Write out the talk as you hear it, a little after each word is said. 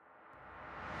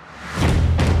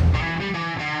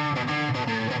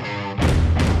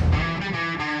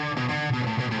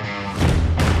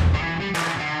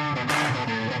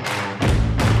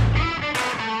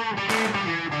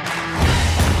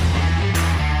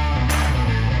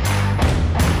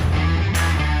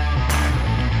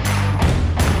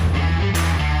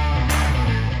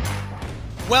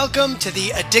Welcome to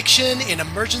the Addiction in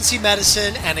Emergency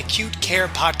Medicine and Acute Care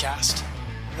podcast.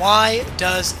 Why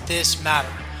does this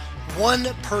matter? One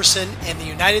person in the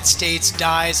United States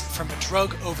dies from a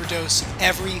drug overdose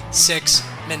every 6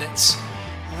 minutes.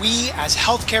 We, as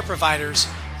healthcare providers,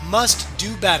 must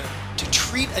do better to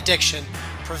treat addiction,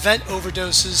 prevent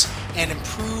overdoses, and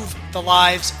improve the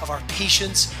lives of our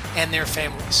patients and their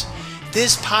families.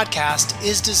 This podcast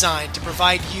is designed to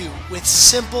provide you with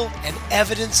simple and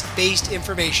evidence-based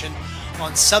information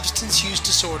on substance use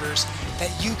disorders that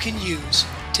you can use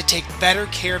to take better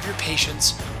care of your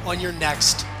patients on your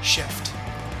next shift.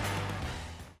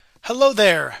 Hello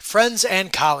there, friends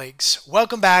and colleagues.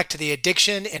 Welcome back to the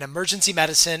Addiction in Emergency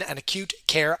Medicine and Acute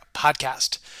Care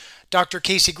podcast. Dr.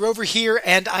 Casey Grover here,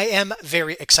 and I am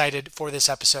very excited for this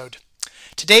episode.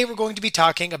 Today we're going to be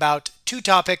talking about two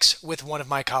topics with one of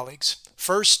my colleagues.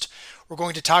 First, we're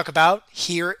going to talk about,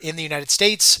 here in the United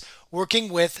States, working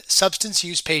with substance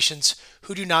use patients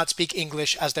who do not speak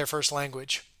English as their first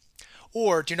language,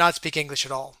 or do not speak English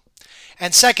at all.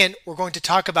 And second, we're going to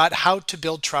talk about how to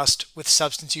build trust with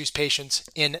substance use patients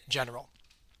in general.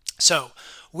 So,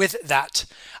 with that,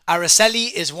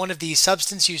 Araceli is one of the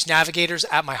substance use navigators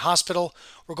at my hospital.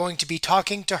 We're going to be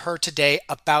talking to her today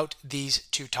about these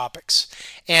two topics.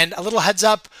 And a little heads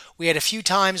up, we had a few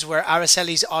times where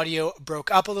Araceli's audio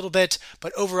broke up a little bit,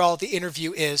 but overall the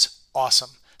interview is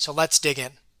awesome. So let's dig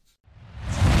in.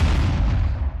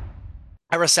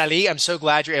 Araceli, I'm so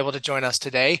glad you're able to join us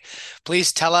today.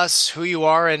 Please tell us who you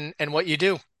are and what you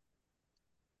do.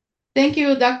 Thank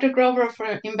you, Dr. Grover,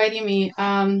 for inviting me.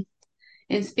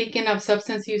 And speaking of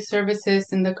substance use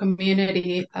services in the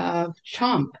community of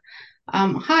CHOMP.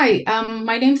 Hi,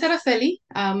 my name's Araceli.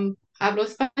 Hablo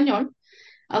español.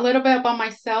 A little bit about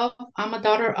myself. I'm a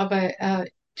daughter of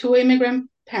two immigrant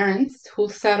parents who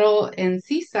settled in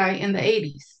Seaside in the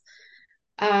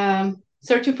 80s,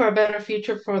 searching for a better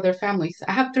future for their families.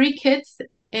 I have three kids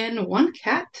and one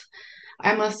cat.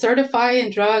 I'm a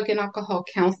certified drug and alcohol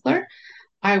counselor.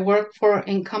 I worked for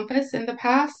Encompass in the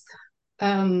past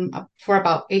for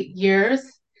about 8 years.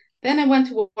 Then I went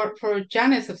to work for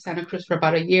Janice of Santa Cruz for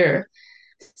about a year,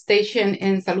 stationed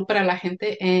in Salud para la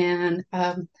Gente and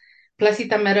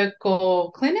Placita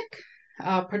Medical Clinic.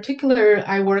 Particular,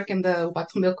 I work in the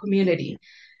Watsonville community.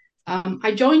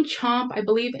 I joined CHOMP, I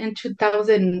believe, in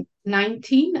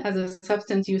 2019 as a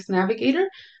substance use navigator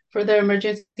for the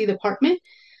emergency department.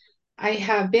 I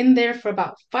have been there for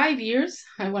about 5 years,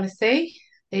 I want to say,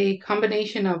 a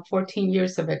combination of 14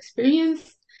 years of experience.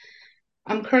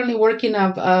 I'm currently working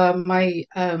on my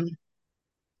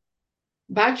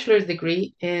bachelor's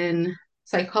degree in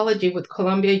psychology with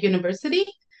Columbia University.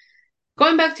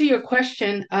 Going back to your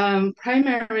question,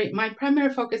 my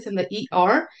primary focus in the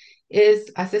ER is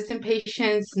assisting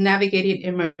patients navigating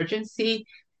emergency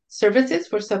services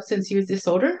for substance use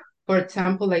disorder. For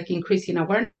example, like increasing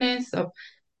awareness of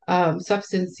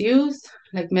substance use,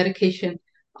 like medication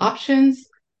options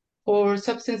for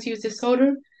substance use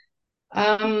disorder.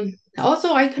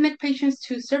 Also, I connect patients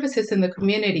to services in the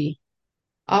community,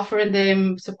 offering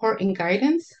them support and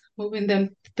guidance, moving them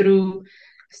through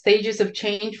stages of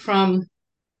change from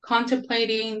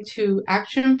contemplating to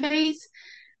action phase.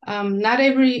 Not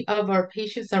every of our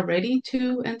patients are ready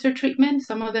to enter treatment.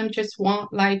 Some of them just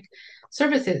want like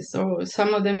services, or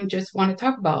some of them just want to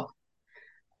talk about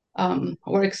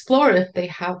or explore if they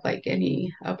have like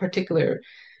any particular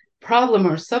problem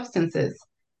or substances.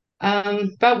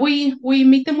 But we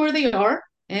meet them where they are,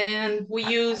 and we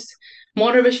use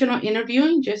motivational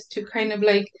interviewing just to kind of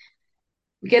like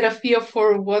get a feel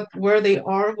for where they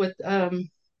are with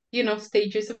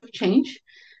stages of change.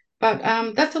 But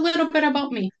that's a little bit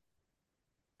about me.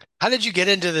 How did you get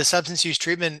into the substance use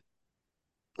treatment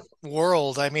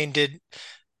world? I mean,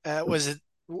 was it?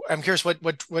 I'm curious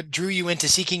what drew you into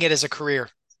seeking it as a career.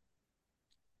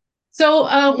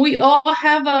 So we all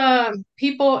have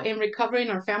people in recovery in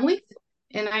our families,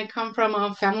 and I come from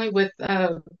a family with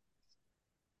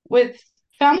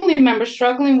family members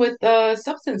struggling with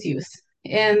substance use.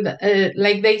 And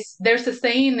like there's a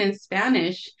saying in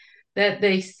Spanish that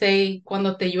they say,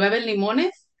 "Cuando te llueven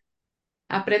limones,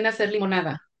 aprende a hacer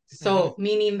limonada." Hmm. So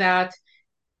meaning that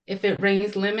if it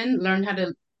rains lemon, learn how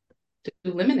to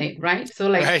lemonade, right? So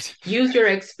like Right. use your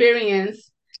experience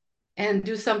and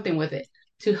do something with it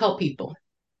to help people.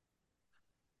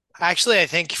 Actually, I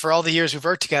think for all the years we've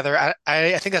worked together,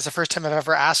 I think that's the first time I've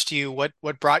ever asked you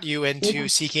what brought you into Yeah.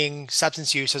 seeking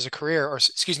substance use as a career, or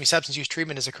excuse me, substance use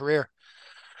treatment as a career.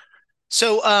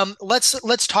 So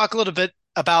let's talk a little bit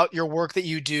about your work that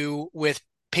you do with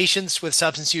patients with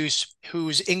substance use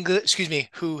who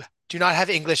do not have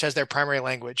English as their primary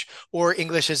language, or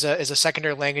English is a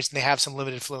secondary language and they have some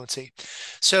limited fluency.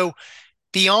 So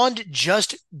beyond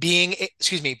just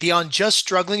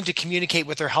struggling to communicate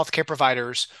with their healthcare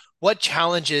providers, what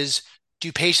challenges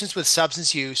do patients with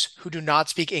substance use who do not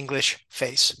speak English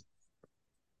face?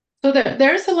 So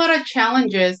there's a lot of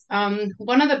challenges.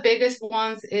 One of the biggest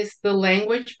ones is the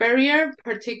language barrier,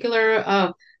 particular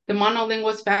the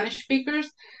monolingual Spanish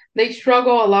speakers. They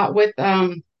struggle a lot with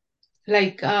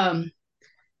like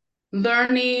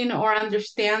learning or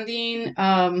understanding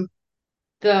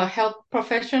the health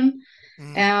profession.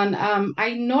 Mm, And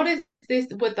I noticed this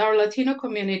with our Latino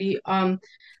community.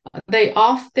 They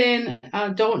often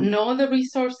don't know the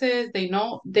resources. They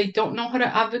don't know how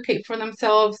to advocate for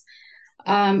themselves.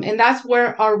 And that's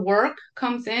where our work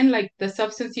comes in, like the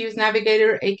Substance Use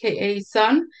Navigator, aka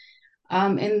SUN.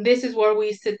 And this is where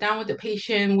we sit down with the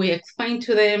patient, we explain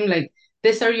to them, like,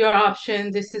 these are your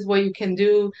options, this is what you can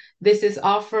do, this is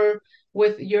offer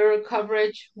with your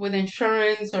coverage with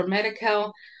insurance or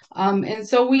medical. And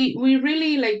so we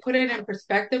really like put it in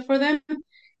perspective for them.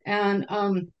 And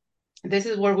this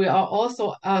is where we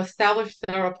also establish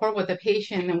the rapport with the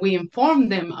patient and we inform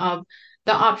them of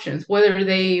the options, whether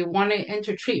they want to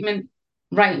enter treatment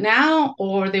right now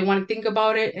or they want to think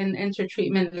about it and enter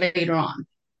treatment later on.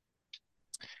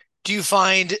 do you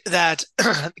find that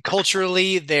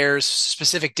culturally there's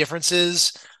specific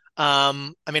differences? I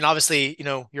mean, obviously,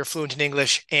 you're fluent in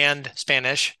English and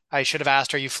Spanish. I should have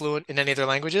asked, are you fluent in any other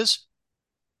languages?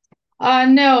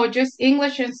 No, just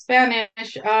English and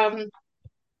Spanish.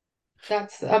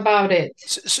 That's about it.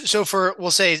 So for,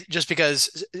 we'll say, just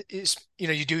because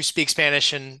you do speak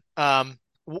Spanish, and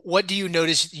what do you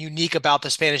notice unique about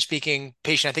the Spanish speaking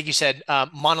patient? I think you said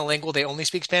monolingual, they only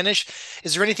speak Spanish.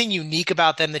 Is there anything unique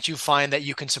about them that you find that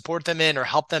you can support them in or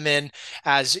help them in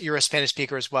as you're a Spanish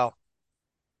speaker as well?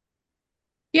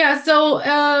 Yeah, so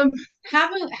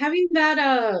having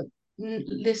that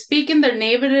the speaking their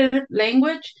native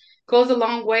language goes a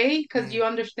long way because Mm. you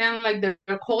understand like their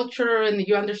culture and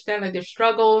you understand like their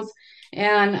struggles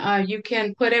and you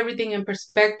can put everything in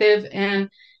perspective and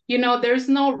there's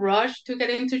no rush to get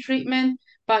into treatment,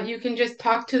 but you can just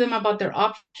talk to them about their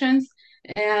options.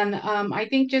 And I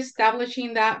think just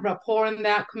establishing that rapport and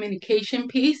that communication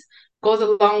piece goes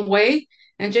a long way,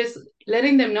 and just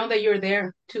letting them know that you're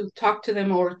there to talk to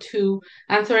them or to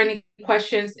answer any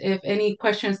questions if any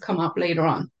questions come up later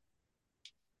on.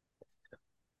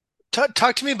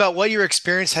 Talk to me about what your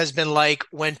experience has been like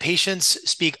when patients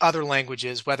speak other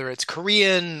languages, whether it's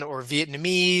Korean or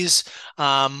Vietnamese.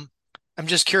 Um, I'm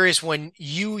just curious when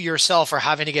you yourself are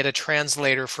having to get a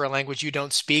translator for a language you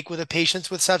don't speak with a patient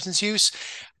with substance use.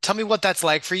 Tell me what that's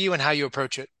like for you and how you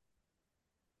approach it.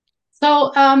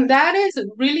 So that is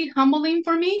really humbling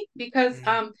for me because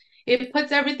Mm, it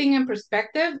puts everything in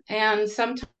perspective. And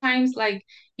sometimes, like,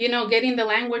 getting the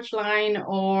language line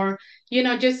or,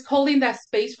 just holding that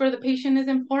space for the patient is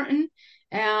important.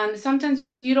 And sometimes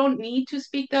you don't need to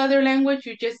speak the other language,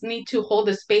 you just need to hold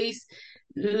the space,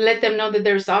 let them know that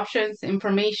there's options,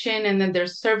 information, and then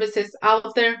there's services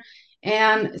out there.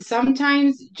 And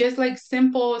sometimes just like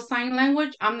simple sign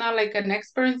language, I'm not like an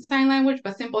expert in sign language,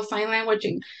 but simple sign language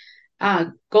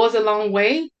goes a long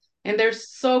way. And they're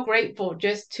so grateful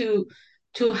just to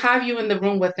have you in the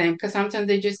room with them because sometimes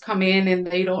they just come in and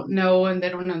they don't know and they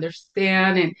don't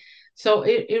understand. And so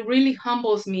it really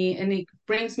humbles me and it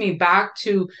brings me back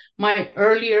to my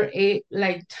earlier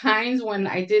like times when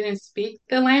I didn't speak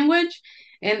the language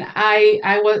and I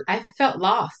felt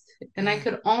lost and I mm.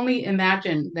 could only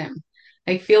imagine them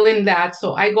like feeling that.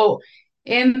 So I go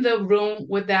in the room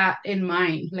with that in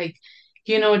mind, like,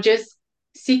 just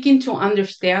seeking to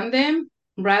understand them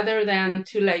rather than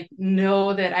to like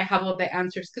know that I have all the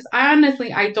answers. Because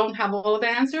I don't have all the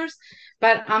answers,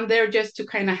 but I'm there just to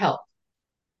kind of help.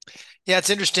 Yeah, it's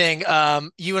interesting.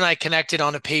 You and I connected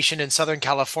on a patient in Southern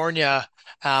California,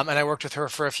 and I worked with her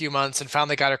for a few months and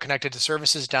finally got her connected to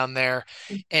services down there.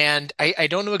 And I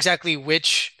don't know exactly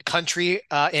which country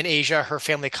in Asia her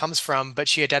family comes from, but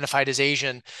she identified as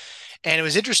Asian. And it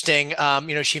was interesting.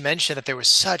 She mentioned that there was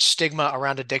such stigma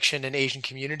around addiction in Asian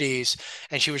communities,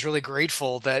 and she was really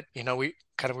grateful that, we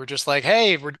kind of were just like,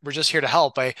 hey, we're just here to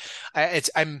help. I it's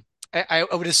I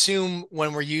would assume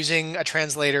when we're using a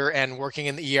translator and working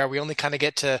in the ER, we only kind of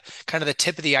get to kind of the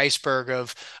tip of the iceberg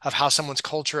of how someone's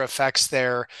culture affects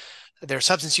their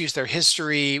substance use, their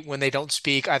history when they don't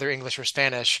speak either English or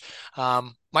Spanish.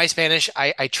 My Spanish,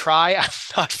 I try. I'm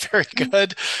not very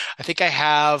good. I think I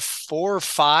have 4 or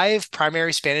 5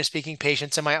 primary Spanish speaking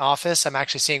patients in my office. I'm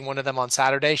actually seeing one of them on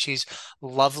Saturday. She's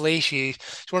lovely. She's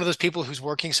one of those people who's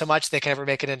working so much they can never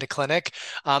make it into clinic.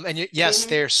 Yes, Mhm.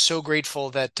 they're so grateful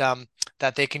that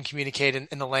they can communicate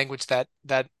in the language that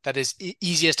is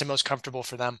easiest and most comfortable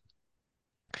for them.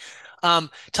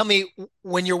 Tell me,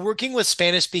 when you're working with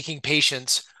Spanish speaking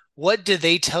patients, what do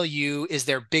they tell you is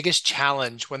their biggest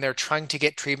challenge when they're trying to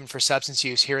get treatment for substance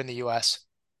use here in the US?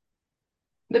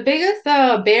 The biggest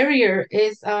barrier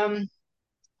is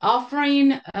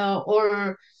offering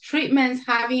or treatments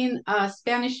having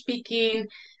Spanish speaking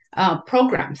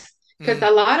programs. Because Mm,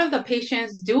 a lot of the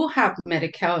patients do have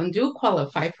Medi-Cal and do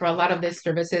qualify for a lot of these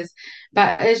services,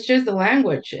 but it's just the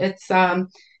language. It's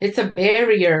a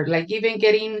barrier. Like even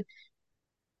getting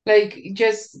like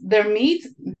just their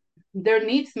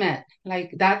needs met.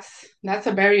 Like that's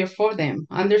a barrier for them.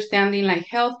 Understanding like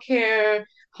healthcare,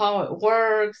 how it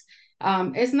works.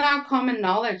 It's not common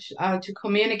knowledge to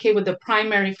communicate with the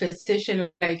primary physician.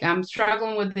 Like I'm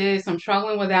struggling with this, I'm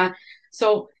struggling with that.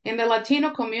 So in the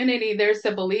Latino community, there's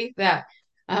a belief that,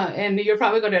 and you're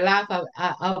probably going to laugh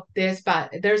at this,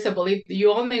 but there's a belief that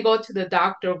you only go to the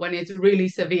doctor when it's really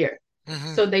severe.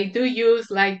 hmm So they do use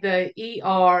like the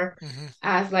ER hmm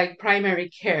as like primary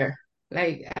care.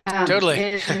 Like Totally.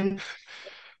 and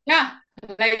yeah,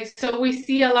 like so we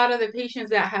see a lot of the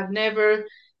patients that have never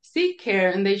seek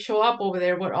care and they show up over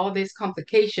there with all these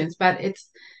complications. But it's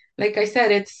like I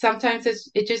said, it's sometimes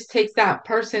it just takes that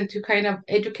person to kind of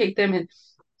educate them and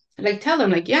like tell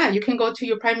them like yeah you can go to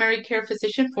your primary care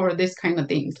physician for this kind of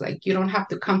things, like you don't have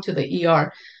to come to the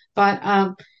ER. But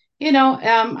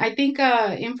I think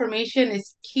information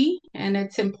is key and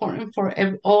it's important for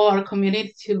all our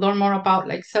community to learn more about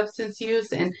like substance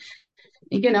use, and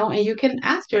you can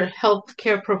ask your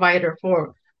healthcare provider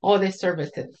for all these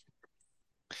services.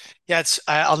 Yeah,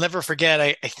 I'll never forget.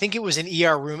 I think it was in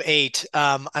ER room 8.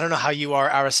 I don't know how you are,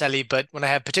 Araceli, but when I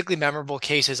have particularly memorable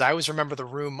cases, I always remember the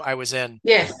room I was in.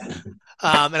 Yes.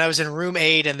 And I was in room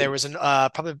 8, and there was an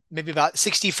probably maybe about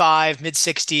 65, mid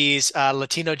 60s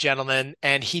Latino gentleman,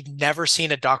 and he'd never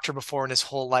seen a doctor before in his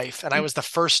whole life. And I was the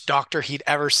first doctor he'd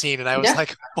ever seen. And I was Yeah.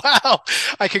 like, wow,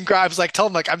 I was like, tell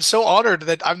him, like, I'm so honored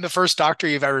that I'm the first doctor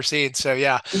you've ever seen. So,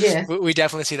 yeah, Yes. we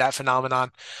definitely see that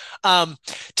phenomenon. Um,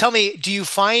 Tell me, do you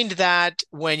find that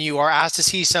when you are asked to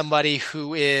see somebody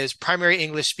who is primary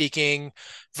English speaking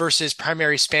versus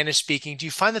primary Spanish speaking, do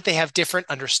you find that they have different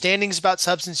understandings about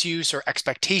substance use or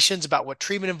expectations about what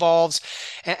treatment involves?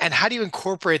 And how do you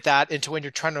incorporate that into when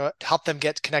you're trying to help them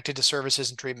get connected to services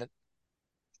and treatment?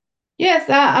 Yes,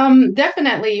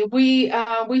 definitely. We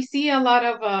see a lot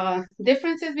of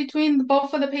differences between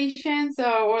both of the patients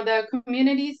or the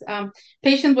communities.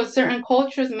 Patients with certain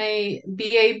cultures may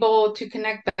be able to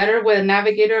connect better with a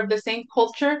navigator of the same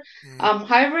culture. Mm,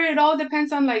 However, it all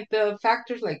depends on like the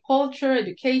factors like culture,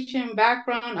 education,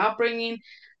 background, upbringing,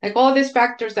 like all these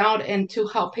factors out into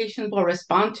how patients will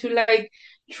respond to like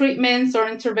treatments or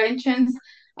interventions.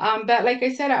 But like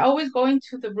I said, I always go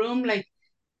into the room like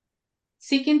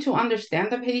seeking to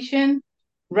understand the patient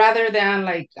rather than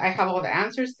like I have all the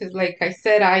answers, because like I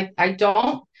said, I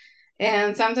don't.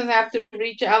 And sometimes I have to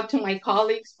reach out to my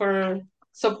colleagues for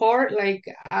support. Like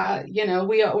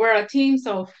we're a team.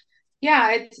 So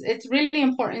yeah, it's really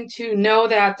important to know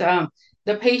that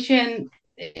the patient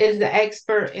is the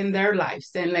expert in their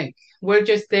lives, and like we're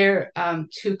just there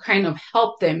to kind of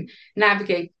help them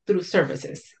navigate through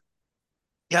services.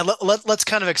 yeah, let's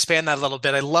kind of expand that a little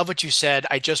bit. I love what you said.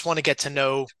 I just want to get to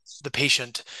know the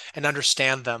patient and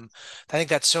understand them. I think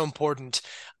that's so important.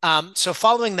 So,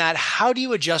 following that, how do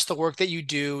you adjust the work that you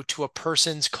do to a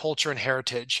person's culture and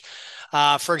heritage?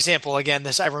 For example, again,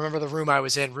 I remember the room I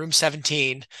was in, room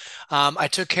 17. I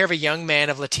took care of a young man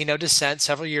of Latino descent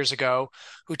several years ago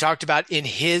who talked about in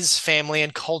his family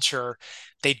and culture,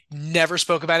 they never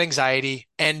spoke about anxiety,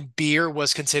 and beer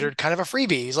was considered kind of a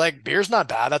freebie. He's like, beer's not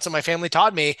bad. That's what my family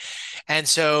taught me. And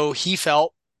so he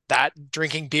felt that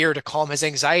drinking beer to calm his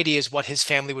anxiety is what his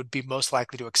family would be most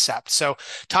likely to accept. So,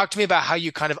 talk to me about how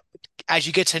you kind of, as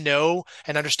you get to know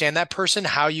and understand that person,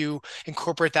 how you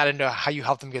incorporate that into how you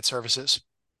help them get services.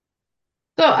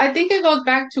 So I think it goes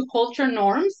back to culture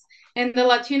norms in the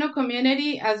Latino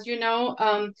community. As you know,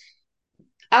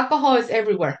 alcohol is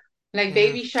everywhere, like Mm,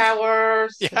 baby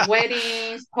showers, yeah.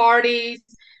 weddings, parties,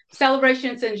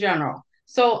 celebrations in general.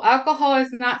 So alcohol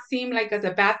is not seen like as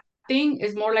a bad thing,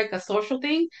 it's more like a social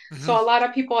thing. hmm So a lot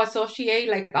of people associate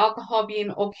like alcohol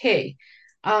being okay.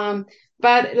 Um,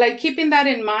 But like keeping that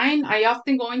in mind, I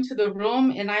often go into the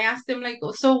room and I ask them like,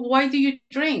 so why do you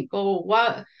drink? Or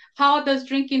what, how does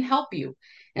drinking help you?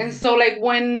 And Mm, so like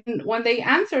when they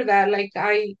answer that, like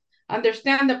I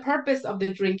understand the purpose of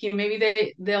the drinking.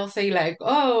 Maybe they'll say like,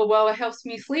 oh, well, it helps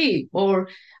me sleep, or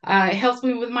it helps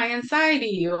me with my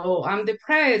anxiety, or I'm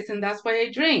depressed and that's why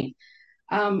I drink.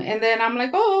 And then I'm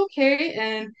like, oh, okay.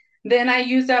 And then I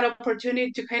use that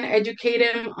opportunity to kind of educate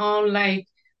him on like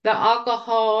the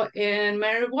alcohol and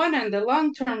marijuana and the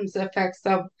long-term effects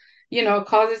of,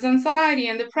 causes anxiety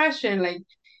and depression. Like,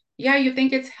 yeah, you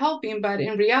think it's helping, but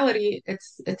in reality,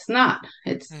 it's not.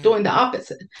 It's mm, doing the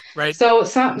opposite. right. So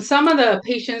some of the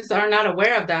patients are not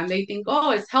aware of that. And they think,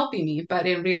 oh, it's helping me, but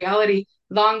in reality,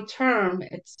 long term,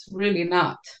 it's really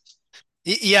not.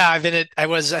 Yeah, I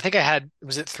think I had,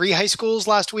 was it three high schools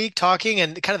last week talking,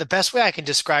 and kind of the best way I can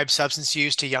describe substance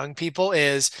use to young people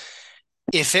is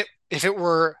if it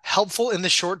were helpful in the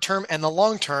short term and the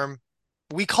long term,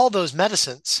 we call those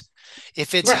medicines.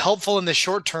 If it's Right. helpful in the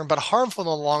short term but harmful in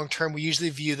the long term, we usually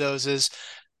view those as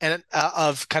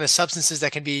of kind of substances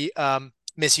that can be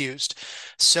misused.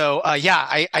 So yeah,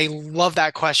 I love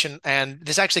that question, and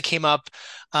this actually came up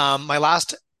my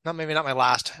last, not maybe not my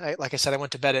last. Like I said, I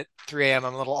went to bed at 3 a.m.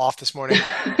 I'm a little off this morning.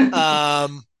 A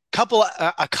couple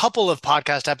of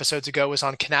podcast episodes ago was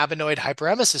on cannabinoid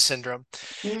hyperemesis syndrome,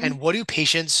 and Hmm. what do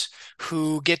patients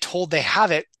who get told they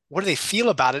have it, what do they feel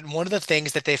about it? And one of the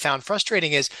things that they found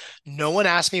frustrating is no one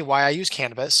asked me why I use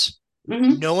cannabis.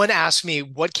 Hmm. No one asked me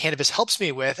what cannabis helps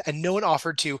me with, and no one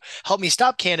offered to help me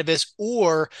stop cannabis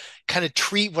or kind of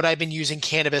treat what I've been using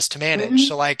cannabis to manage.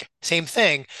 So, Hmm. like, same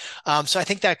thing. So, I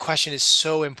think that question is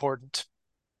so important.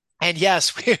 And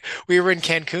yes, we were in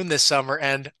Cancun this summer,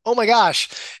 and oh my gosh,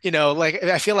 like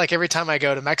I feel like every time I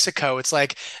go to Mexico, it's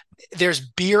like there's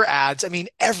beer ads, I mean,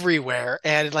 everywhere.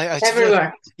 And like I just feel like,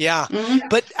 Everywhere. yeah. Hmm.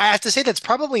 But I have to say that's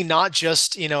probably not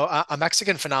just, a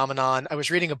Mexican phenomenon. I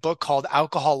was reading a book called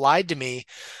Alcohol Lied to Me,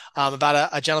 about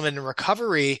a gentleman in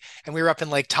recovery, and we were up in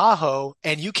Lake Tahoe,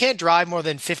 and you can't drive more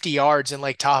than 50 yards in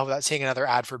Lake Tahoe without seeing another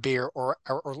ad for beer or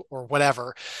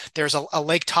whatever. There's a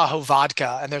Lake Tahoe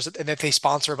vodka, and that they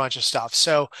sponsor a bunch of stuff.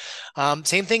 So,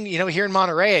 same thing, here in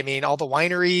Monterey. I mean, all the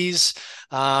wineries.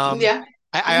 Um, Yeah.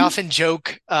 I Hmm. often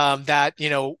joke that,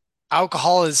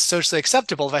 alcohol is socially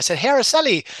acceptable. If I said, "Hey,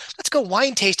 Araceli, let's go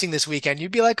wine tasting this weekend,"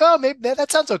 you'd be like, "Oh, maybe that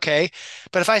sounds okay."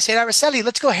 But if I say, "Araceli,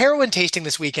 let's go heroin tasting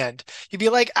this weekend," you'd be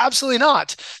like, "Absolutely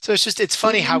not." So it's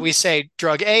funny how we Hmm. say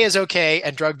drug A is okay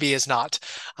and drug B is not.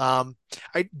 Um,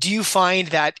 do you find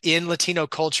that in Latino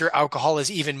culture, alcohol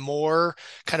is even more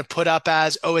kind of put up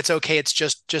as, "Oh, it's okay, it's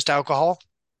just alcohol"?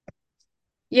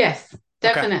 Yes,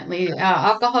 Okay. definitely.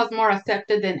 Alcohol is more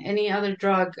accepted than any other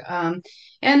drug.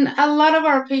 And a lot of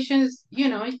our patients,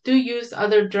 do use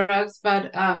other drugs,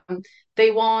 but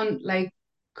they won't like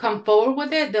come forward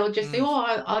with it. They'll just say, Mm.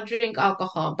 oh, I'll drink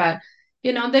alcohol. But,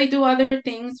 they do other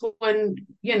things when,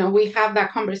 we have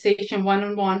that conversation one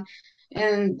on one.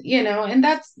 And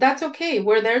that's okay.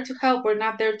 We're there to help. We're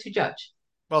not there to judge.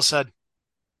 Well said.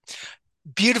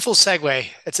 Beautiful segue.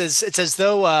 It's as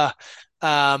though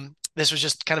this was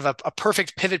just kind of a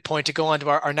perfect pivot point to go on to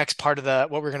our next part of the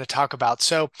what we're going to talk about.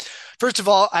 So, first of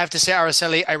all, I have to say,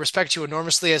 Araceli, I respect you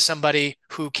enormously as somebody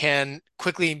who can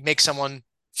quickly make someone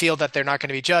feel that they're not going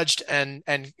to be judged and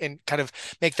kind of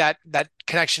make that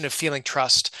connection of feeling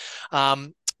trust.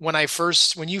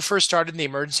 When you first started in the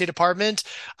emergency department,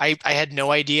 I had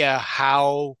no idea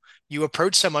how you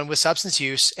approach someone with substance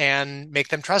use and make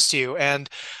them trust you. And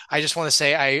I just want to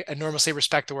say I enormously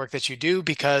respect the work that you do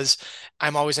because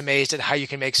I'm always amazed at how you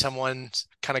can make someone's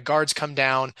kind of guards come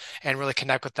down and really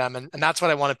connect with them. And that's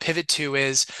what I want to pivot to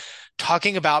is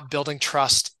talking about building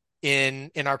trust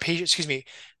in our patients, excuse me,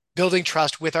 building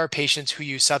trust with our patients who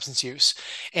use substance use.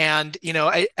 And,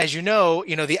 as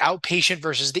the outpatient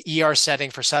versus the ER setting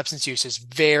for substance use is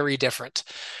very different,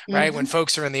 right? When Hmm.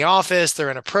 folks are in the office, they're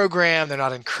in a program, they're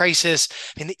not in crisis.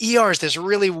 I mean, the ER is this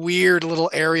really weird little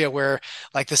area where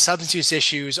like the substance use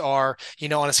issues are,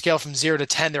 on a scale from 0 to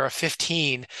 10, they're a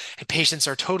 15, and patients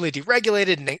are totally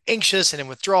deregulated and anxious and in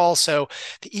withdrawal. So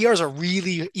the ER is a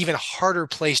really even harder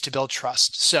place to build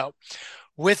trust. So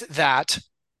with that,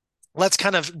 let's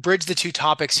kind of bridge the two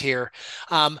topics here.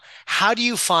 How do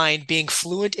you find being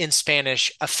fluent in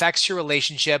Spanish affects your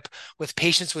relationship with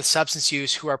patients with substance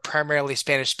use who are primarily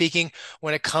Spanish speaking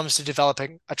when it comes to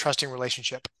developing a trusting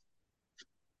relationship?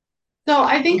 So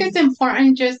I think it's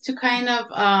important just to kind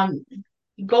of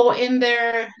go in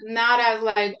there not as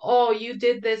like, oh, you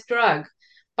did this drug,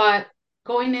 but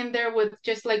going in there with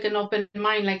just like an open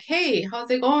mind, like, hey,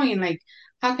 how's it going? Like,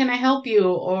 how can I help you?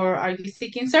 Or are you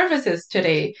seeking services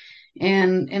today?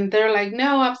 And they're like,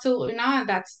 no, absolutely not.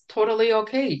 That's totally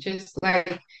okay. Just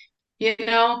like,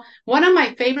 one of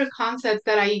my favorite concepts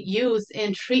that I use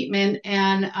in treatment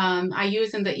and I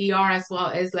use in the ER as well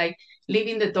is like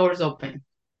leaving the doors open.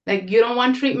 Like you don't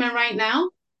want treatment right now,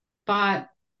 but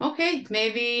okay,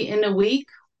 maybe in a week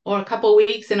or a couple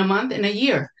weeks, in a month, in a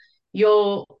year,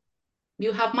 you'll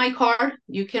you have my card.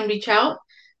 You can reach out.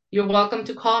 You're welcome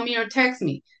to call me or text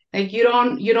me. Like you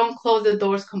don't close the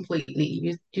doors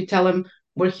completely. You tell them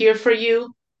we're here for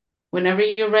you. Whenever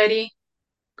you're ready,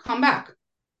 come back.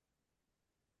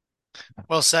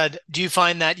 Well said. Do you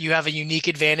find that you have a unique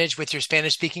advantage with your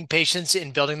Spanish speaking patients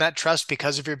in building that trust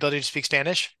because of your ability to speak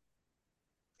Spanish?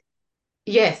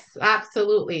 Yes,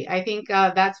 absolutely. I think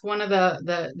that's one of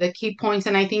the key points,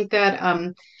 and I think that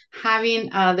having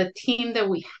the team that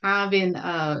we have in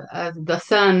the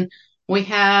Sun, we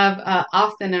have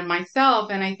Austin and myself,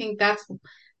 and I think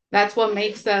that's what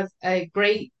makes us a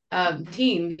great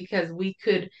team because we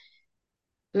could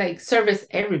like service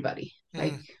everybody,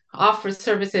 like Mm, offer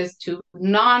services to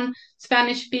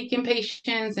non-Spanish speaking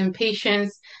patients and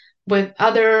patients with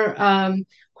other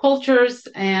cultures.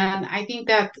 And I think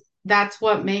that that's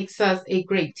what makes us a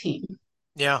great team.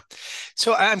 yeah.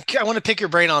 So I want to pick your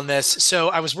brain on this. So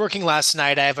I was working last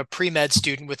night. I have a pre-med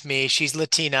student with me. She's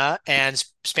Latina and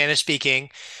Spanish speaking.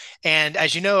 And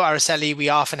as you know, Araceli, we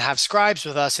often have scribes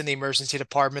with us in the emergency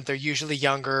department. They're usually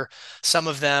younger. Some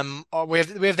of them, we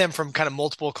have them from kind of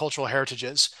multiple cultural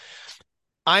heritages.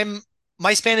 I'm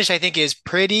My Spanish, I think, is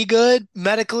pretty good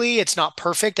medically. It's not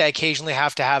perfect. I occasionally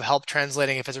have to have help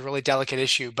translating if it's a really delicate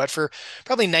issue. But for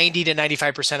probably 90 to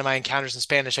 95% of my encounters in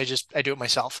Spanish, I do it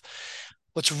myself.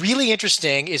 What's really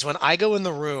interesting is when I go in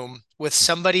the room with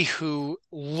somebody who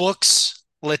looks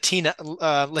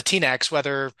Latinx,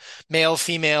 whether male,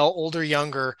 female, older,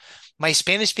 younger, my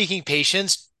Spanish speaking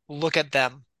patients look at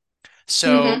them.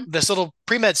 So Mm-hmm, this little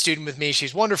pre-med student with me,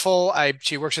 she's wonderful.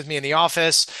 She works with me in the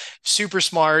office, super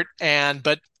smart, and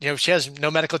but she has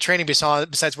no medical training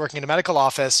besides working in a medical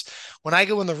office. When I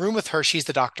go in the room with her, she's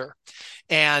the doctor.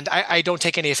 And I don't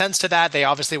take any offense to that. They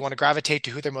obviously want to gravitate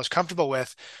to who they're most comfortable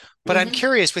with. But I'm mm-hmm.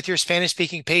 curious, with your Spanish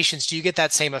speaking patients, do you get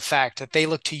that same effect that they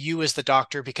look to you as the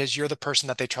doctor because you're the person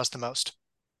that they trust the most?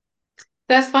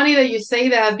 That's funny that you say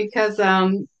that because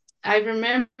I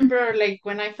remember like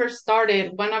when I first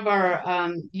started, one of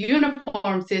our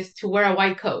uniforms is to wear a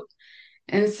white coat.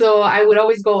 And so I would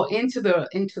always go into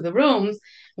the rooms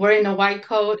wearing a white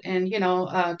coat and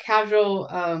a casual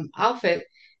outfit,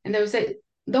 and they would say,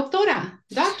 "Doctora,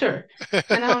 doctor,"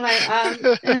 and I'm like,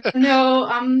 "No,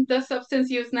 I'm the substance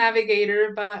use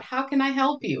navigator, but how can I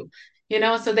help you?"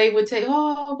 So they would say,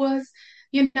 "Oh, it was,"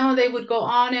 they would go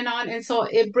on, and so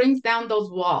it brings down those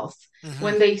walls Hmm.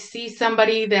 when they see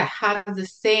somebody that has the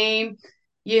same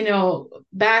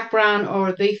background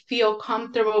or they feel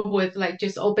comfortable with like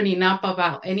just opening up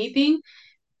about anything,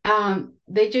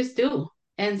 they just do.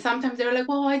 And sometimes they're like,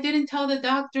 well, I didn't tell the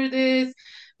doctor this,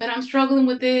 but I'm struggling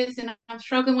with this and I'm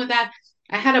struggling with that.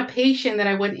 I had a patient that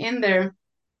I went in there,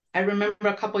 I remember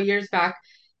a couple years back,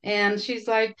 and she's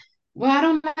like, well, I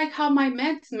don't like how my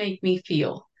meds make me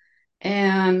feel.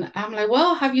 And I'm like,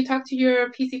 well, have you talked to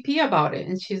your PCP about it?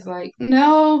 And she's like,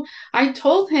 no, I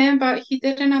told him, but he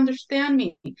didn't understand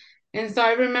me. And so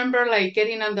I remember like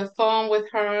getting on the phone with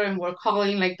her and we're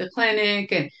calling like the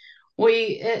clinic and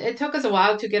it took us a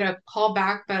while to get a call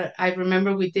back, but I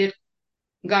remember we did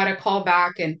got a call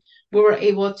back and we were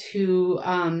able to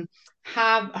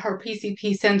have her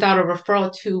PCP send out a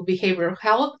referral to behavioral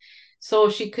health so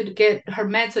she could get her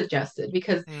meds adjusted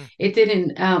because Mm.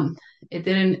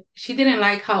 she didn't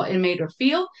like how it made her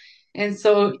feel. And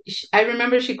so I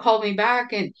remember she called me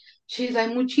back and she's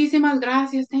like, muchísimas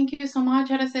gracias. Thank you so much,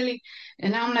 Araceli.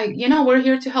 And I'm like, we're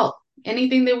here to help.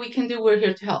 Anything that we can do, we're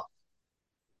here to help.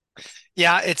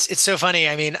 Yeah, it's so funny.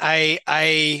 I mean, I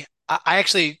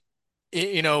actually,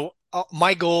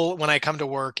 my goal when I come to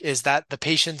work is that the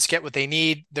patients get what they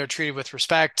need. They're treated with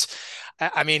respect.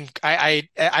 I mean, I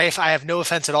have no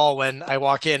offense at all when I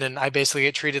walk in and I basically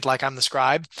get treated like I'm the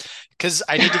scribe because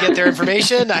I need to get their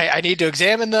information. I need to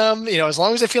examine them. As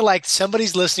long as I feel like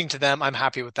somebody's listening to them, I'm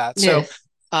happy with that. So, Yes.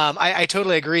 I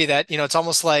totally agree that, it's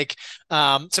almost like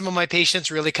some of my patients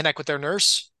really connect with their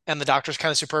nurse. And the doctor's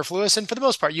kind of superfluous. And for the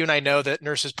most part, you and I know that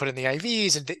nurses put in the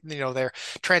IVs and, they're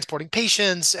transporting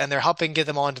patients and they're helping get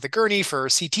them onto the gurney for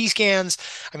CT scans.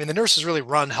 I mean, the nurses really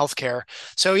run healthcare.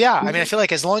 So yeah, I mean, I Mhm. feel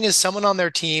like as long as someone on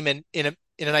their team and in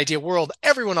an ideal world,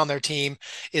 everyone on their team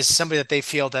is somebody that they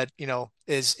feel that,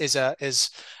 is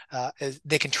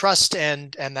they can trust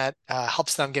and that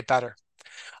helps them get better.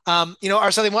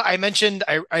 Araceli, what I mentioned,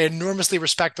 I enormously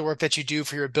respect the work that you do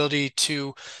for your ability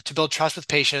to build trust with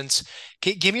patients.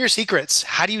 Give me your secrets.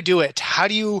 How do you do it? How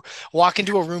do you walk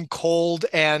into a room cold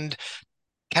and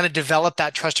kind of develop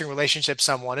that trusting relationship with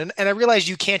someone? And I realize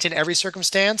you can't in every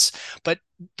circumstance, but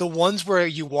the ones where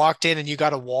you walked in and you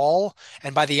got a wall,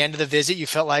 and by the end of the visit, you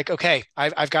felt like, okay,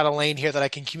 I've got a lane here that I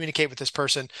can communicate with this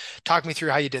person. Talk me through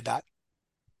how you did that.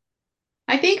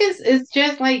 I think it's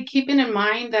just like keeping in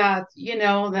mind that,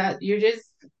 that you're just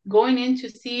going in to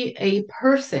see a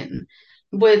person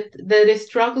with that is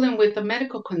struggling with a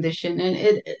medical condition,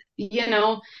 and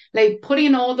like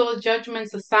putting all those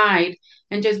judgments aside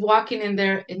and just walking in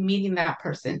there and meeting that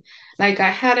person. Like I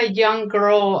had a young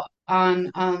girl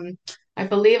on I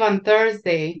believe on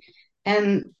Thursday,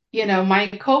 and my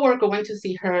coworker went to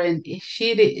see her, and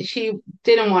she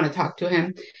didn't want to talk to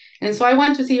him. And so I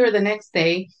went to see her the next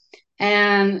day,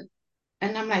 and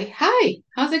I'm like, "Hi,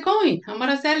 how's it going? I'm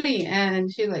Araceli." And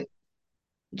she's like,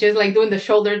 just like doing the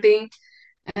shoulder thing.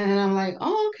 And I'm like,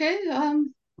 "Oh, okay.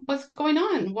 What's going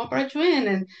on? What brought you in?"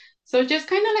 And so just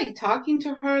kind of like talking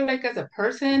to her like as a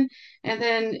person. And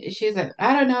then she's like,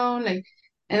 "I don't know." Like,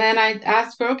 and then I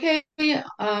asked her, "Okay,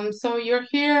 so you're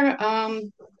here.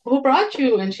 Who brought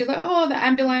you?" And she's like, "Oh, the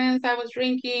ambulance. I was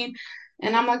drinking."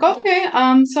 And I'm like, "Okay,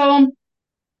 so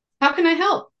how can I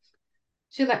help?"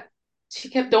 She like she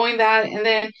kept doing that, and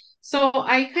then so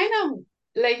I kind of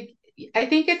like I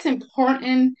think it's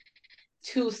important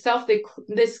to self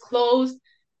disclose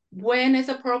when it's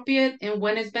appropriate and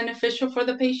when it's beneficial for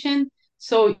the patient.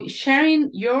 So sharing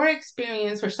your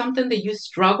experience or something that you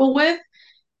struggle with,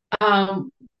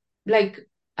 um, like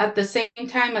at the same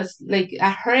time as like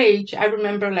at her age, I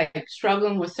remember like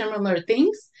struggling with similar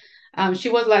things. She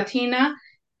was Latina,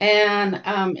 and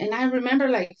I remember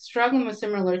like struggling with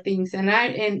similar things, and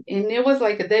it was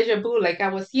like a deja vu. Like I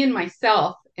was seeing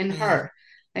myself in Mm. her,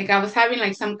 like I was having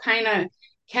like some kind of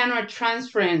counter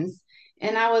transference,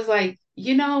 and I was like,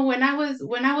 when I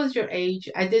was your age,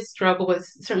 I did struggle with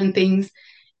certain things,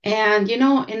 and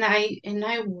and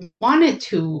I wanted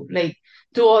to like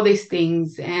do all these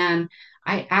things, and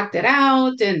I acted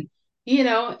out, and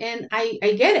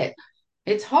I get it.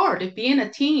 It's hard being a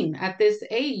teen at this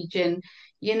age, and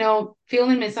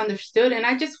feeling misunderstood, and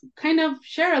I just kind of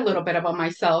share a little bit about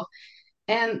myself,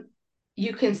 and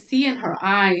you can see in her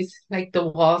eyes like the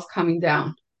walls coming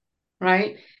down,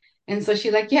 right? And so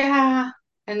she like, yeah,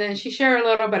 and then she shared a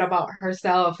little bit about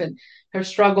herself and her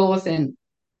struggles, and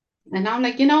I'm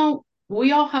like,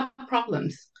 we all have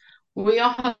problems. We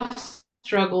all have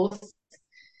struggles,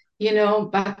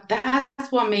 but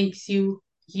that's what makes you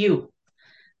you.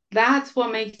 That's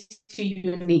what makes you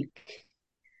unique.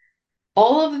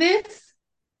 All of this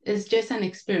is just an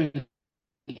experience.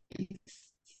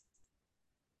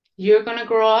 You're going to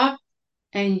grow up,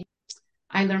 and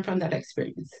I learned from that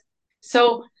experience.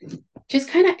 So just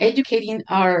kind of educating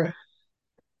our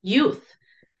youth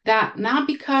that not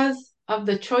because of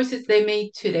the choices they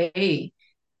made today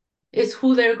is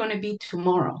who they're going to be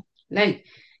tomorrow. Like,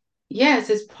 yes,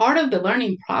 it's part of the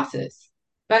learning process,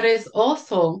 but it's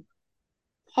also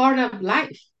part of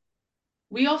life.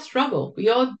 We all struggle, we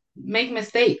all make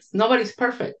mistakes, nobody's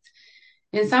perfect.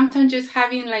 And sometimes just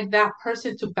having like that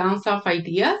person to bounce off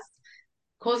ideas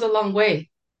goes a long way.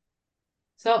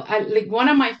 So I like one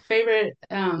of my favorite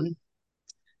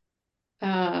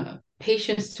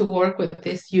patients to work with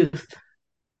is youth,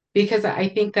 because I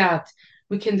think that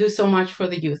we can do so much for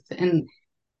the youth. And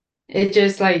it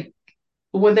just like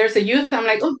when there's a youth, I'm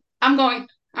like, oh, I'm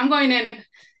going in.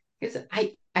 Because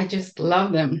I just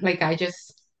love them. Like I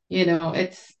just,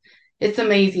 it's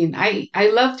amazing. I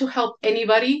love to help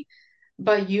anybody,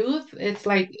 but youth, it's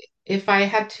like if I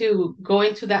had to go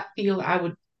into that field, I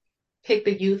would pick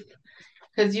the youth,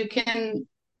 because you can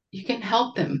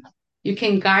help them. You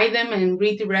can guide them and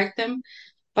redirect them,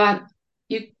 but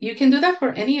you can do that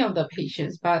for any of the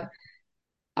patients. But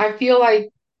I feel like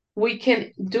we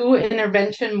can do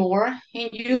intervention more in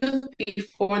youth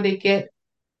before they get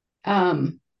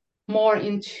um more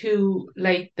into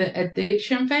like the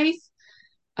addiction phase.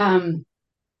 Um,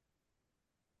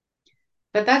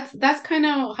 but that's kind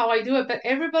of how I do it. But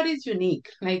everybody's unique.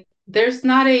 Like there's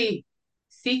not a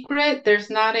secret, there's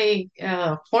not a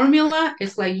formula.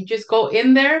 It's like you just go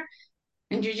in there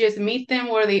and you just meet them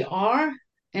where they are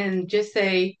and just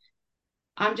say,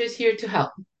 I'm just here to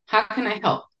help. How can I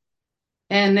help?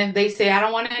 And if they say, I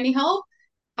don't want any help,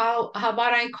 how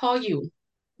about I call you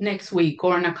next week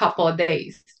or in a couple of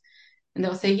days? And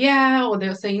they'll say yeah, or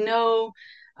they'll say no.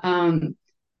 Um,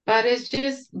 but it's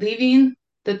just leaving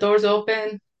the doors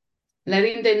open,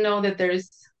 letting them know that there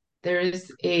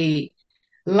is a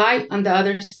light on the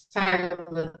other side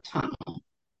of the tunnel.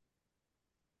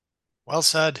 Well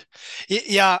said.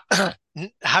 Yeah,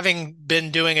 having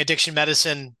been doing addiction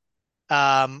medicine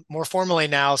more formally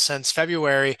now since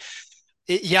February,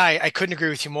 yeah, I couldn't agree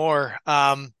with you more.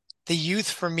 The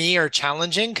youth for me are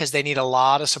challenging because they need a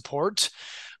lot of support.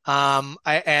 And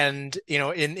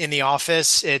in the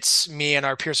office, it's me and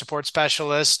our peer support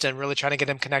specialist, and really trying to get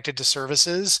them connected to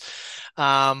services.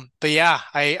 But yeah,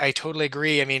 I totally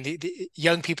agree. I mean, the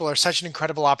young people are such an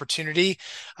incredible opportunity.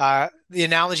 The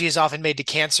analogy is often made to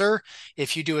cancer.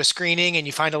 If you do a screening and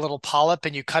you find a little polyp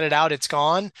and you cut it out, it's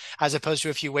gone. As opposed to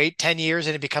if you wait 10 years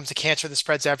and it becomes a cancer that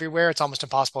spreads everywhere, it's almost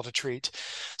impossible to treat.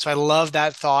 So I love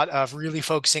that thought of really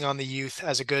focusing on the youth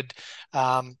as a good,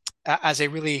 as a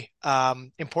really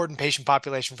important patient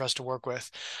population for us to work with.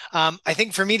 I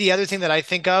think for me, the other thing that I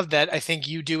think of that I think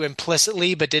you do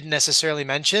implicitly but didn't necessarily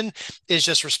mention is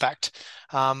just respect.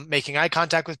 Making eye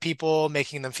contact with people,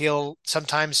 making them feel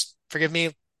sometimes, forgive me,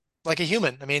 like a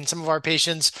human. I mean, some of our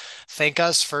patients thank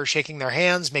us for shaking their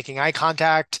hands, making eye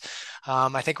contact.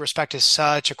 I think respect is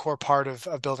such a core part of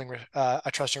building a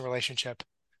trusting relationship.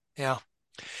 Yeah.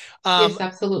 Um, Yes,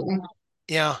 absolutely.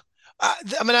 yeah. I'm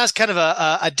going to ask kind of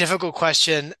a difficult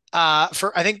question.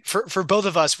 I think for both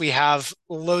of us, we have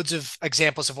loads of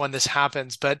examples of when this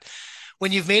happens. But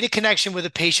when you've made a connection with a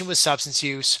patient with substance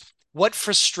use, what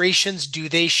frustrations do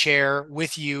they share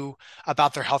with you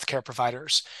about their healthcare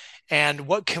providers? And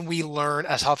what can we learn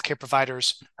as healthcare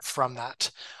providers from that?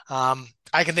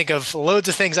 I can think of loads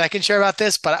of things I can share about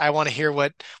this, but I want to hear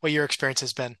what your experience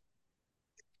has been.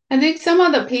 I think some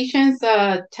of the patients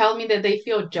tell me that they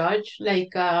feel judged, like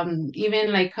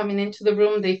even like coming into the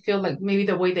room, they feel like maybe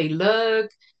the way they look.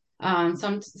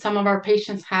 Some of our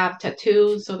patients have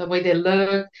tattoos, so the way they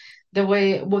look, the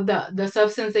way with the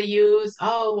substance they use.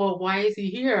 Oh, well, why is he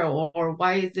here, or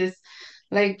why is this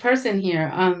like person here?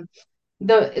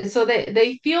 So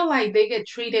they feel like they get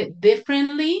treated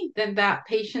differently than that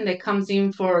patient that comes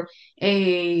in for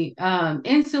a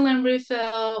insulin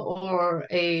refill or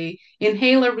a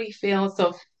inhaler refill.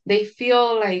 So they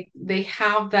feel like they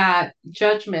have that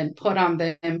judgment put on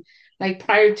them, like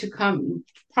prior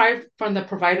from the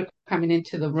provider coming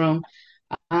into the room.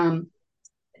 Um,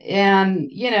 and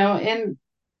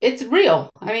it's real.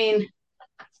 I mean,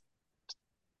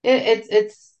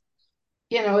 it's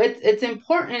it's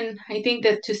important, I think,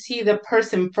 that to see the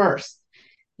person first,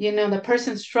 the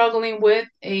person struggling with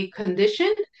a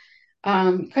condition,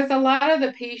 because a lot of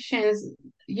the patients,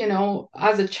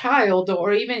 as a child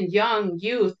or even young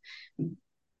youth,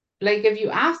 like if you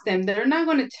ask them, they're not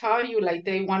going to tell you like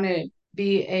they want to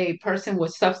be a person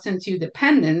with substance use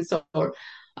dependence or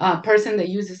a person that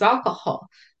uses alcohol.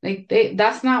 Like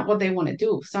that's not what they want to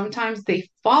do. Sometimes they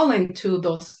fall into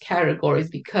those categories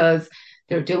because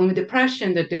they're dealing with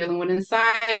depression, they're dealing with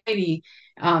anxiety,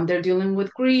 they're dealing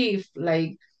with grief.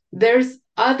 Like there's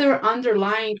other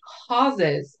underlying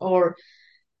causes or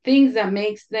things that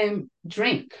makes them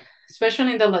drink,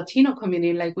 especially in the Latino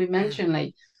community, like we Mm, mentioned,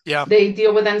 like yeah. they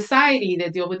deal with anxiety, they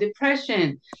deal with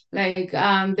depression, like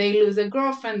they lose a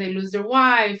girlfriend, they lose their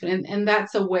wife, and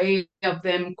that's a way of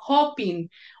them coping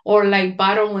or like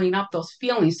bottling up those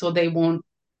feelings so they won't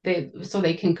so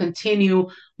they can continue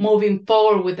moving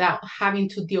forward without having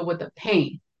to deal with the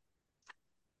pain.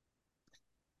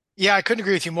 Yeah, I couldn't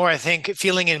agree with you more. I think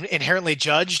feeling inherently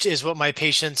judged is what my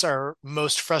patients are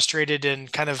most frustrated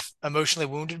and kind of emotionally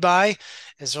wounded by.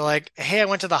 Is they're like, "Hey, I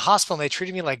went to the hospital and they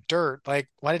treated me like dirt. Like,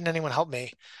 why didn't anyone help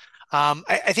me?"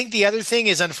 I think the other thing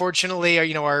is, unfortunately,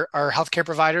 our healthcare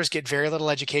providers get very little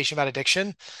education about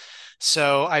addiction.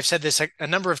 So I've said this a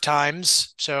number of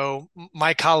times. So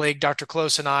my colleague, Dr.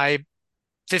 Close, and I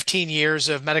 15 years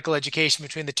of medical education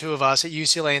between the two of us at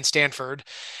UCLA and Stanford,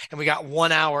 and we got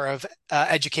 1 hour of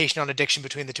education on addiction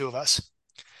between the two of us,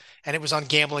 and it was on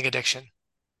gambling addiction.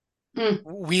 Mm,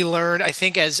 We learned, I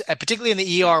think, as particularly in the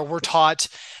ER, we're taught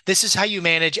this is how you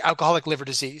manage alcoholic liver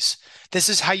disease. This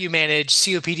is how you manage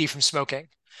COPD from smoking.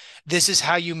 This is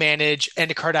how you manage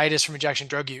endocarditis from injection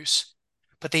drug use.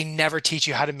 But they never teach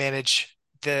you how to manage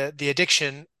the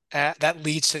addiction that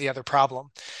leads to the other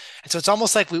problem. And so it's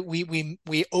almost like we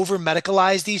over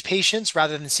medicalize these patients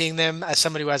rather than seeing them as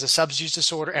somebody who has a substance use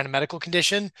disorder and a medical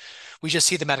condition. We just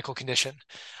see the medical condition.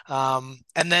 And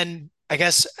then I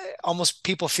guess almost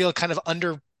people feel kind of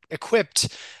under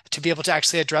equipped to be able to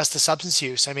actually address the substance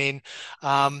use. I mean,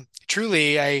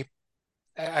 truly,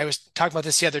 I was talking about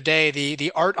this the other day.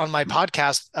 The art on my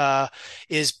podcast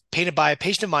is painted by a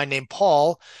patient of mine named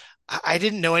Paul. I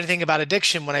didn't know anything about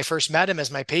addiction when I first met him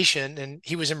as my patient, and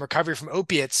he was in recovery from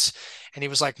opiates. And he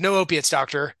was like, "No opiates,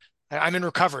 doctor. I'm in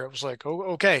recovery." I was like, "Oh,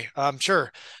 okay,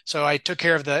 sure." So I took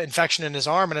care of the infection in his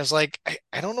arm, and I was like,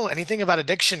 "I don't know anything about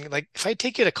addiction. Like, if I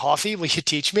take you to coffee, will you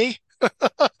teach me?"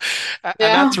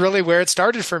 And Yeah. that's really where it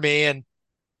started for me. And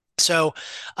so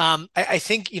I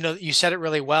think, you said it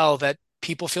really well that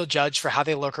people feel judged for how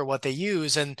they look or what they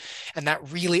use, and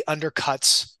that really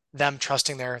undercuts them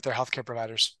trusting their healthcare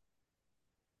providers.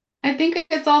 I think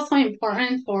it's also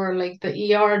important for like the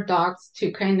ER docs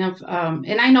to kind of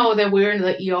and I know that we're in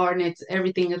the ER and it's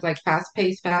everything is like fast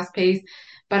paced,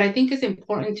 but I think it's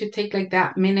important to take like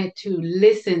that minute to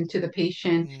listen to the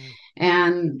patient Mm,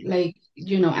 and like,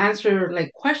 answer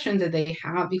like questions that they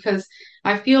have because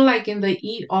I feel like in the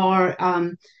ER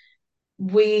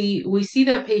we see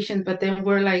the patient, but then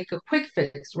we're like a quick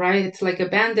fix, right? It's like a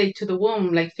band-aid to the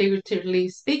wound, like figuratively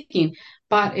speaking.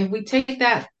 But if we take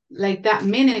that like that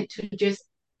minute to just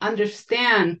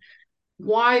understand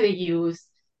why they use,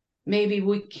 maybe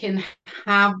we can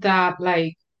have that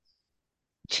like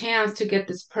chance to get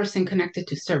this person connected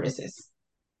to services.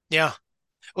 yeah.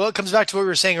 Well, it comes back to what we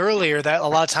were saying earlier that a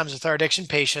lot of times with our addiction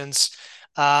patients,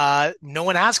 no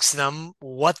one asks them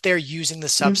what they're using the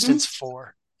Mm-hmm. substance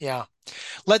for. Yeah.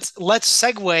 Let's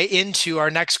segue into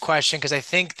our next question because I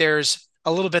think there's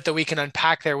a little bit that we can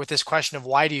unpack there with this question of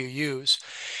why do you use?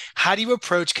 How do you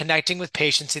approach connecting with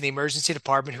patients in the emergency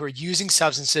department who are using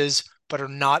substances but are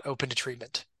not open to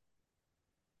treatment?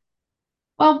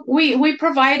 Well, we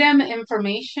provide them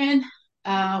information,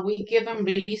 we give them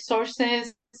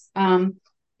resources, um,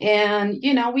 and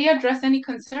we address any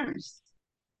concerns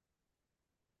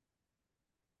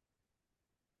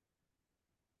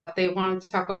they want to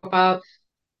talk about,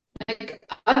 like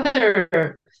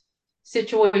other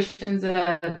situations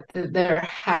that they're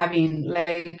having.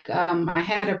 Like I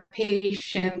had a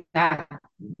patient that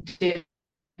did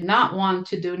not want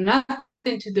to do nothing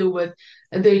to do with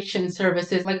addiction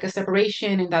services, like a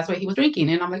separation, and that's why he was drinking.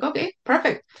 And I'm like, okay,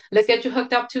 perfect. Let's get you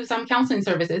hooked up to some counseling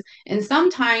services. And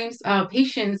sometimes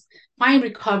patients find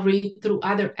recovery through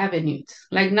other avenues,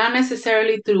 like not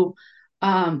necessarily through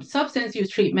substance use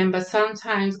treatment, but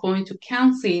sometimes going to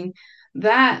counseling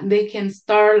that they can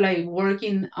start like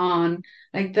working on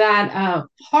like that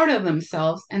part of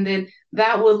themselves, and then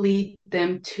that will lead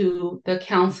them to the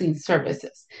counseling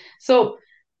services. So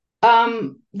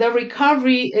the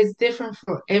recovery is different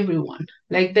for everyone.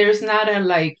 Like there's not a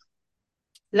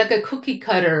like a cookie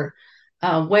cutter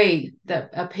way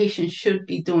that a patient should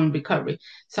be doing recovery.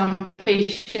 Some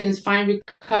patients find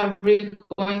recovery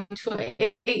going to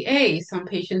AA. Some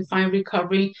patients find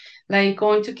recovery like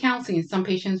going to counseling. Some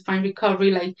patients find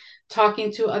recovery like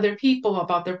talking to other people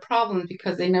about their problems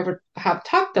because they never have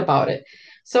talked about it.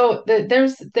 So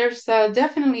there's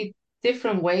definitely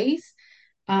different ways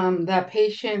that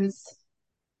patients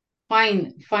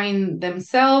find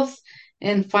themselves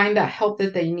and find that help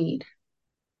that they need.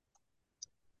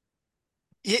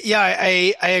 Yeah,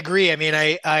 I agree. I mean,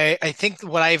 I think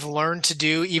what I've learned to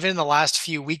do, even in the last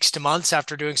few weeks to months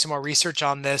after doing some more research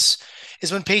on this,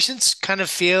 is when patients kind of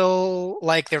feel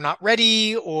like they're not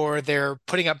ready or they're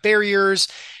putting up barriers,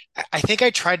 I think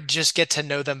I try to just get to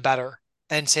know them better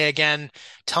and say again,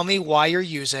 tell me why you're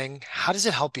using, how does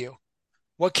it help you?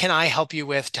 What can I help you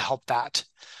with to help that?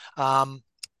 Um,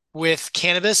 with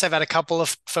cannabis, I've had a couple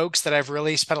of folks that I've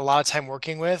really spent a lot of time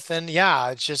working with, and yeah,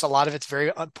 it's just a lot of it's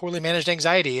very poorly managed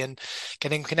anxiety and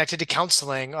getting connected to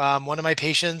counseling. One of my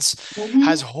patients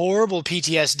has Mm-hmm, horrible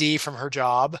PTSD from her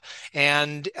job,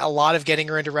 and a lot of getting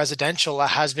her into residential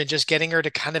has been just getting her to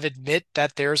kind of admit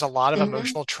that there's a lot of mm-hmm,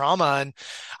 emotional trauma. And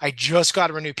I just got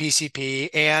her a new PCP,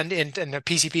 and the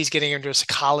PCP is getting her into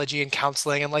psychology and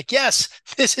counseling. I'm like, yes,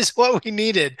 this is what we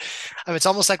needed. I mean, it's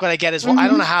almost like what I get is, well, I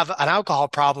don't mm-hmm. have an alcohol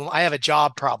problem. I have a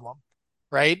job problem,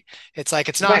 right? It's like,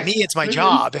 it's not me, Right. it's my Mm-hmm,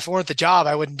 job. If it weren't the job,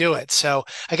 I wouldn't do it. So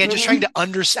again, just trying to mm-hmm.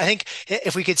 understand. I think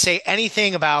if we could say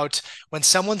anything about when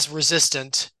someone's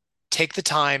resistant, take the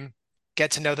time,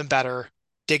 get to know them better,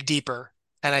 dig deeper.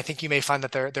 And I think you may find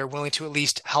that they're willing to at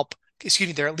least help, excuse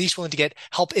me, they're at least willing to get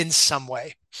help in some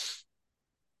way.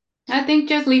 I think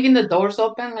just leaving the doors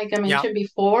open, like I Yeah. mentioned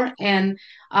before, and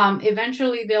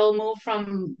eventually they'll move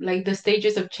from like the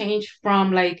stages of change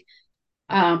from like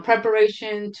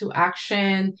preparation to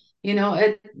action.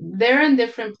 They're in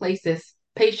different places.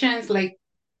 Patients like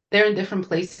they're in different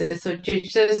places, so you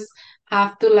just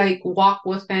have to like walk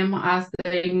with them as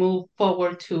they move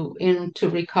forward to into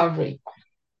recovery.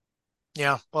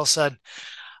 Yeah. Well said.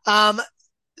 Um,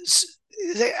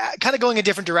 Kind of going a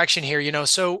different direction here,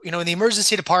 so, in the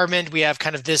emergency department, we have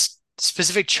kind of this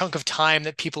specific chunk of time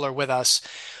that people are with us.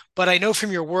 But I know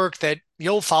from your work that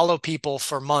you'll follow people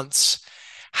for months.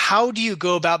 How do you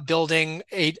go about building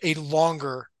a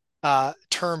longer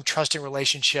term trusting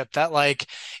relationship that like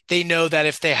they know that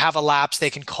if they have a lapse, they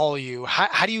can call you?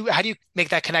 How do you make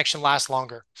that connection last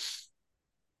longer?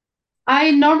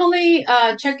 I normally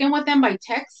check in with them by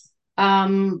text,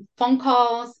 phone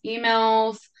calls,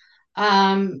 emails,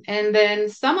 and then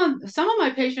some of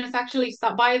my patients actually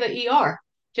stop by the ER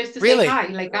just to say Really? hi,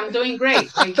 like I'm doing great.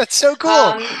 Like That's so cool.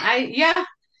 I yeah,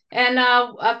 and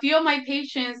a few of my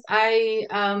patients I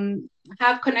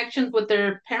have connections with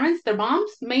their parents, their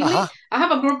moms mainly. Uh-huh. I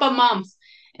have a group of moms,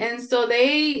 and so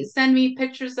they send me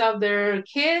pictures of their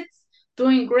kids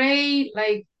doing great,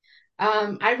 like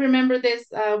I remember this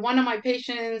one of my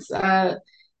patients,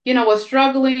 was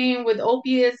struggling with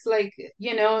opiates. Like,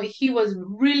 he was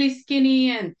really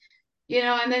skinny, and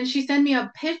then she sent me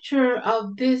a picture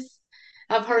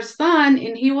of her son,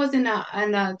 and he was in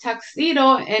a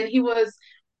tuxedo, and he was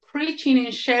preaching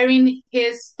and sharing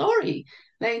his story,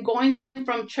 like going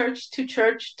from church to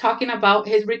church, talking about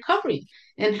his recovery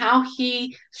and how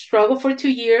he struggled for 2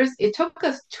 years. It took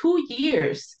us 2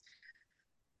 years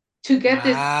to get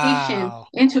this patient Wow.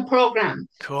 into program,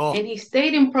 Cool. and he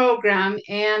stayed in program,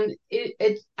 and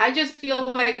I just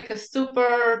feel like a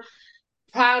super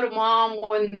proud mom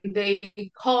when they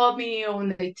call me or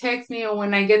when they text me or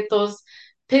when I get those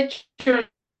pictures,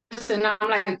 and I'm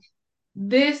like,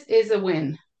 this is a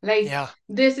win. Like, Yeah.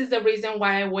 this is the reason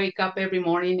why I wake up every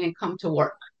morning and come to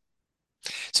work.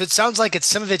 So it sounds like it's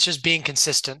some of it's just being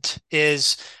consistent,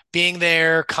 is being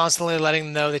there, constantly letting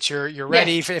them know that you're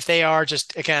ready Yes. if they are,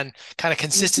 just again, kind of Mhm.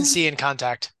 consistency in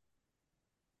contact.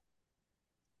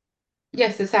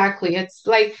 Yes, exactly. It's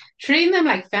like treating them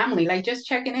like family, like just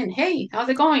checking in. Hey, how's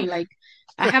it going? Like,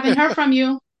 I haven't heard from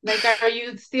you. Like, are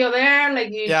you still there?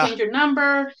 Like, you Yeah. change your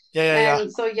number? Yeah, yeah, yeah.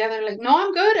 And so, yeah, they're like, no,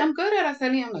 I'm good. I'm good,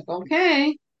 Araceli. I'm like,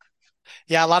 okay.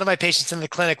 Yeah, a lot of my patients in the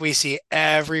clinic we see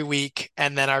every week,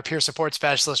 and then our peer support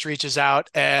specialist reaches out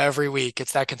every week.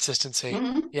 It's that consistency.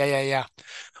 Hmm. Yeah, yeah, yeah.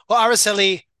 Well,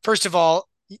 Araceli, first of all,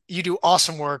 you do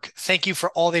awesome work. Thank you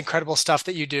for all the incredible stuff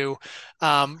that you do.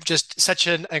 Just such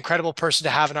an incredible person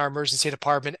to have in our emergency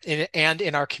department and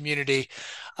in our community.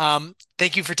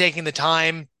 Thank you for taking the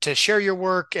time to share your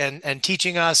work and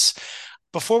teaching us.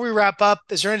 Before we wrap up,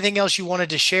 is there anything else you wanted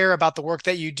to share about the work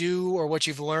that you do or what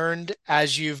you've learned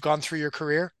as you've gone through your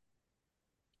career?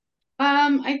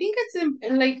 I think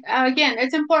like again,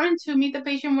 it's important to meet the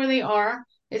patient where they are.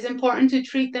 It's important to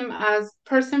treat them as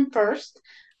person first,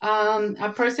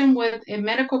 a person with a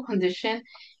medical condition,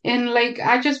 and like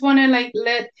I just want to like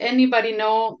let anybody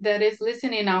know that is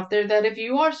listening out there that if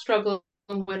you are struggling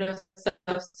with a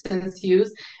substance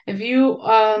use, if you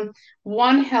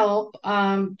want help,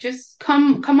 just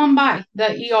come on by the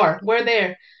ER. We're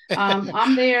there.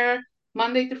 I'm there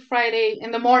Monday through Friday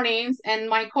in the mornings, and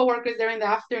my coworkers there in the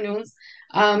afternoons.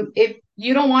 If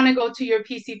you don't want to go to your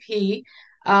PCP,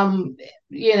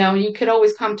 you could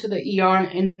always come to the ER,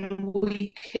 and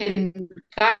we can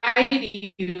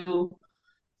guide you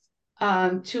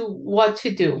to what to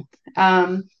do.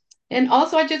 And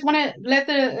also, I just want to let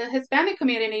the Hispanic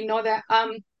community know that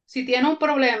si tiene un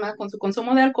problema con su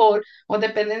consumo de alcohol o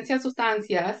dependencia a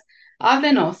sustancias,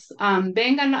 háblenos,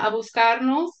 vengan a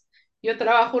buscarnos. Yo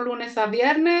trabajo lunes a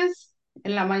viernes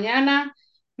en la mañana.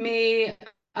 Mi,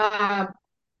 ah,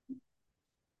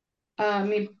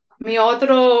 mi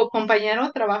otro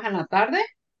compañero trabaja en la tarde.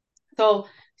 So,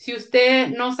 si usted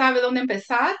no sabe dónde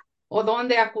empezar o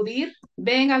dónde acudir,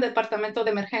 venga al departamento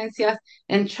de emergencias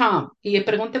en CHOM y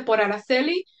pregunte por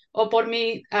Araceli o por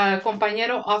mi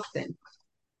compañero Austin.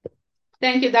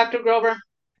 Thank you, Dr. Grover.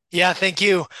 Yeah, thank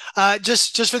you.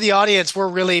 Just for the audience, we're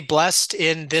really blessed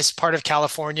in this part of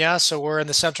California. So we're in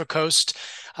the Central Coast.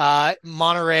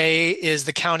 Monterey is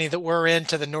the county that we're in.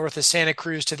 To the north is Santa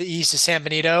Cruz. To the east is San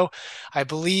Benito. I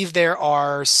believe there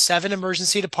are 7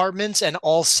 emergency departments, and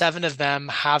all 7 of them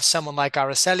have someone like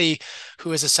Araceli,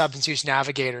 who is a substance use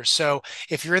navigator. So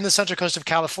if you're in the Central Coast of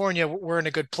California, we're in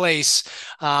a good place.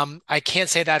 I can't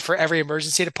say that for every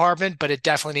emergency department, but it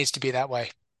definitely needs to be that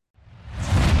way.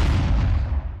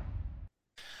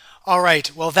 All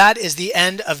right. Well, that is the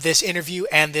end of this interview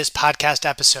and this podcast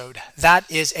episode. That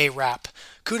is a wrap.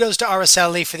 Kudos to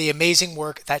Araceli for the amazing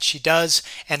work that she does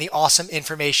and the awesome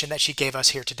information that she gave us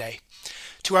here today.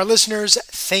 To our listeners,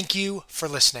 thank you for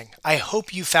listening. I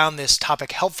hope you found this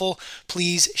topic helpful.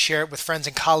 Please share it with friends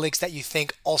and colleagues that you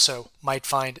think also might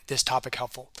find this topic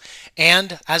helpful.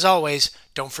 And as always,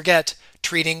 don't forget,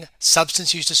 treating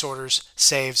substance use disorders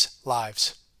saves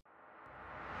lives.